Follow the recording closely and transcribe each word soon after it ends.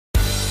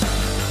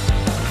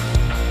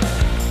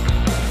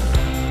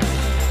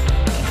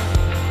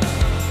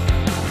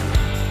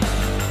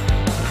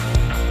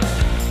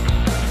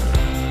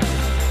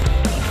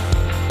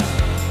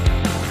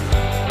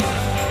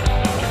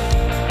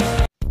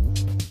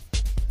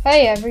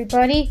Hey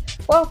everybody,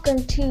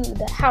 welcome to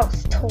the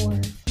house tour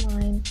of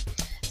mine.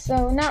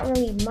 So not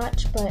really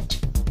much, but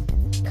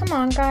come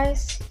on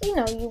guys, you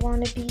know you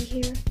want to be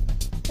here,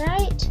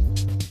 right?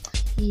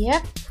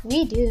 Yep,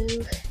 we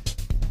do.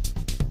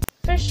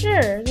 For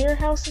sure, your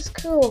house is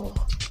cool.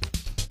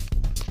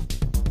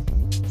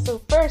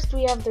 So first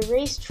we have the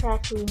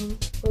racetrack room,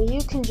 where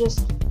you can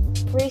just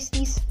race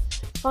these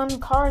fun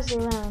cars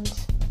around.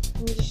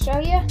 Let me just show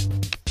you.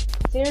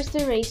 There's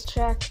the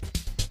racetrack.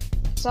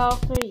 It's all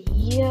for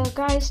you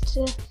guys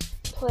to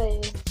play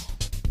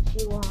with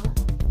if you want.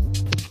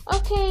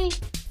 Okay,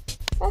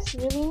 that's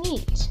really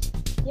neat.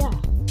 Yeah,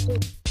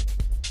 dude.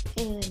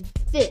 And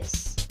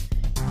this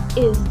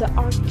is the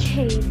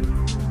arcade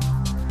room.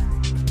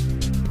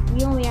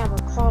 We only have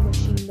a claw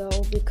machine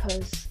though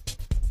because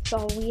it's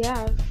all we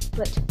have,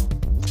 but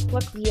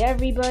luckily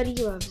everybody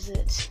loves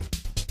it.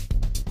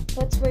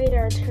 Let's wait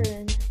our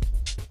turn.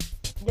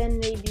 Then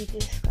maybe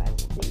this guy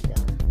will be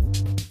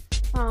done.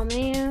 Oh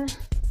man.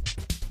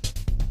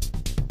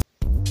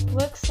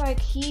 Looks like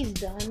he's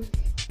done.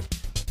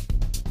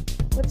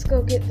 Let's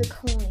go get the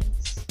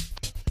coins.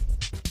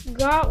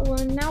 Got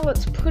one. Now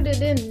let's put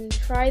it in and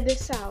try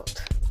this out.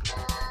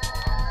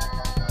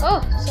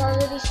 Oh, it's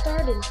already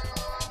started.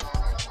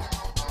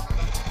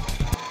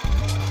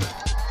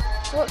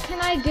 What can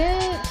I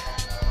get?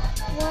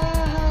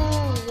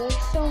 Wow,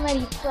 there's so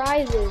many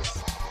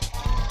prizes.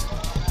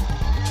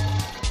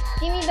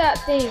 Give me that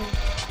thing.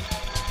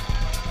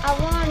 I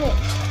want it.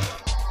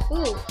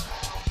 Ooh.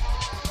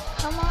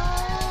 Come on.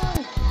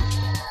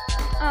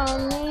 Oh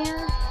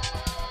man.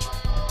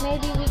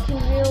 Maybe we can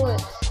reel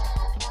it.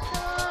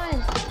 Come on.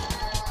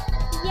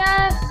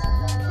 Yes.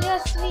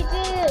 Yes, we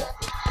did it.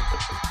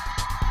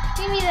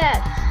 Give me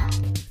that.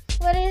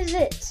 What is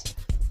it?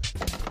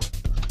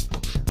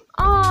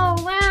 Oh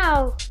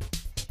wow.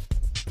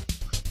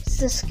 It's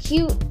this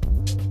cute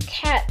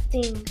cat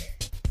thing.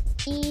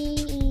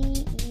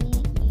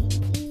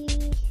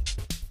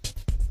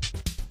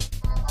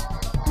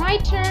 My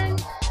turn.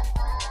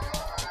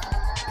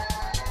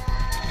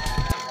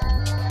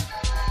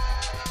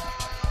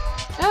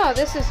 Oh,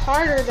 this is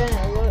harder than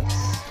it looks.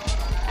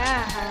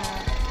 Ah.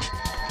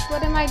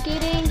 What am I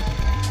getting?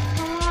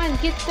 Come on,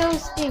 get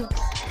those things.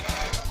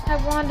 I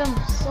want them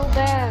so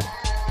bad.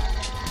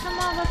 Come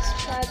on, let's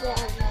try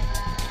that.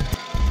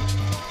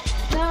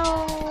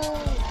 No.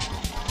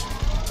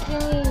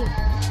 Yay.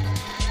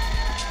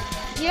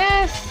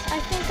 Yes, I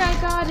think I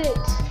got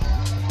it.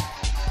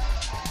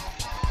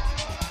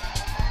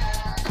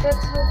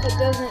 Let's hope it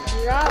doesn't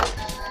drop.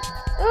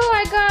 Oh,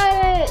 I got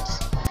it.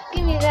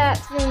 Give me that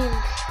thing.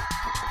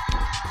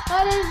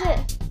 What is it?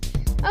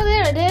 Oh,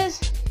 there it is.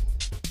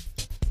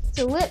 It's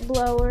a lip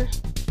blower.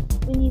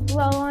 When you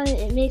blow on it,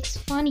 it makes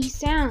funny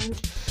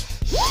sounds.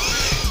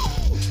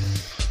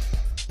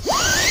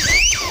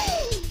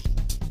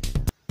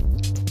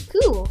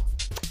 Cool.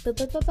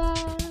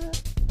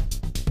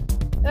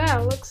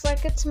 Ah, looks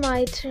like it's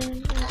my turn.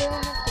 I'm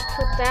gonna have to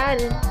put that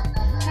in.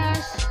 I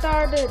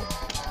started.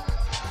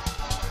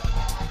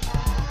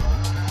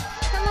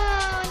 Come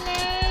on,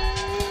 man.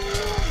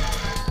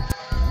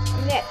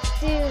 Let's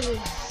do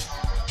this.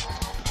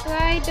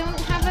 I don't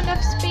have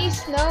enough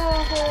space. No,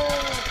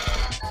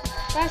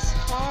 that's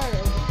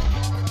hard.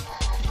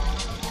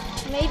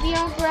 Maybe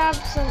I'll grab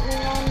something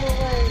on the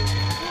way.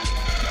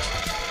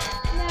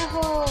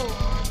 No,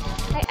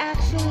 I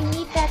actually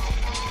need that.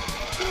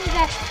 Give me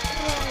that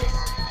prize.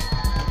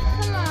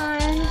 Come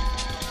on.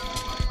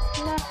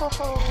 No,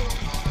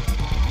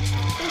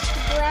 just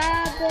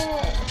grab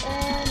it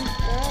and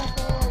go.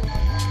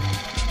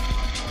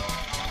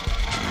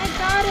 I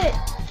got it.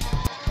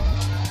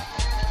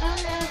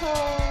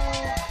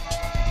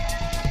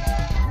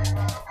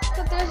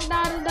 But there's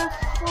not enough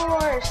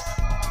force.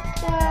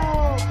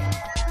 No.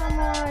 Come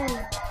on.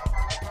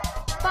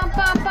 Bum,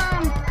 bum,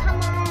 bum.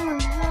 Come on.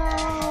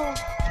 No.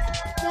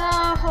 No.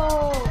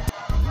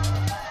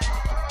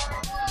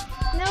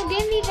 No,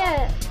 give me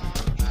that.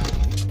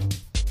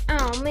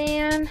 Oh,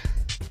 man.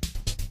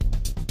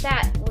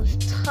 That was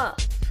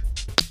tough.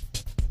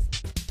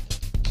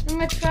 I'm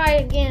gonna try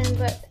again,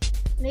 but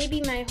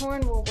maybe my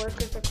horn will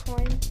work as a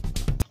coin.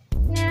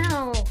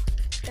 No,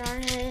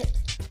 darn it.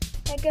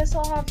 I guess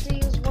I'll have to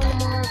use one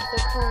more of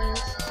the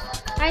coins.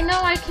 I know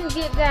I can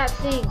get that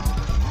thing.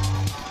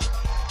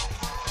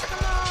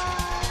 Come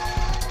on.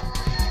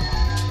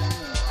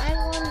 I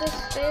won this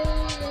thing.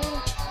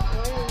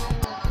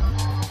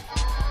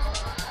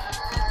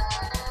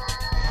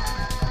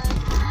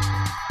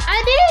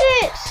 I did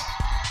it!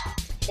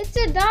 It's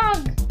a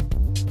dog.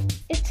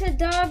 It's a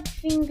dog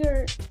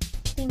finger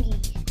thingy.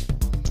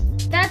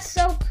 That's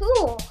so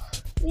cool.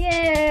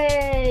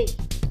 Yay!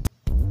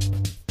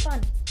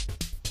 Fun.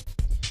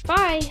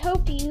 Bye,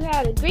 hope you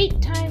had a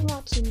great time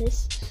watching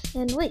this.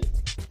 And wait,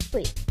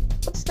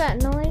 what's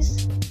that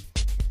noise?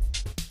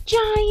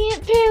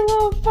 Giant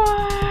pillow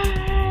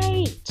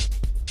fight!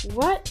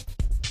 What?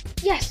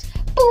 Yes!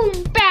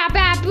 Boom, ba,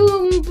 ba,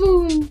 boom,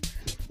 boom!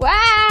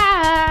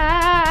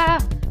 Wow!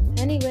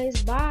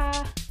 Anyways,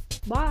 bye,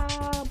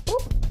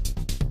 boop.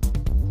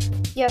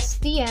 Yes,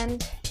 the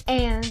end.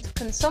 And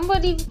can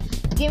somebody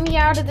get me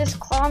out of this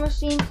claw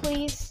machine,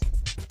 please?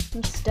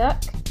 I'm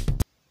stuck.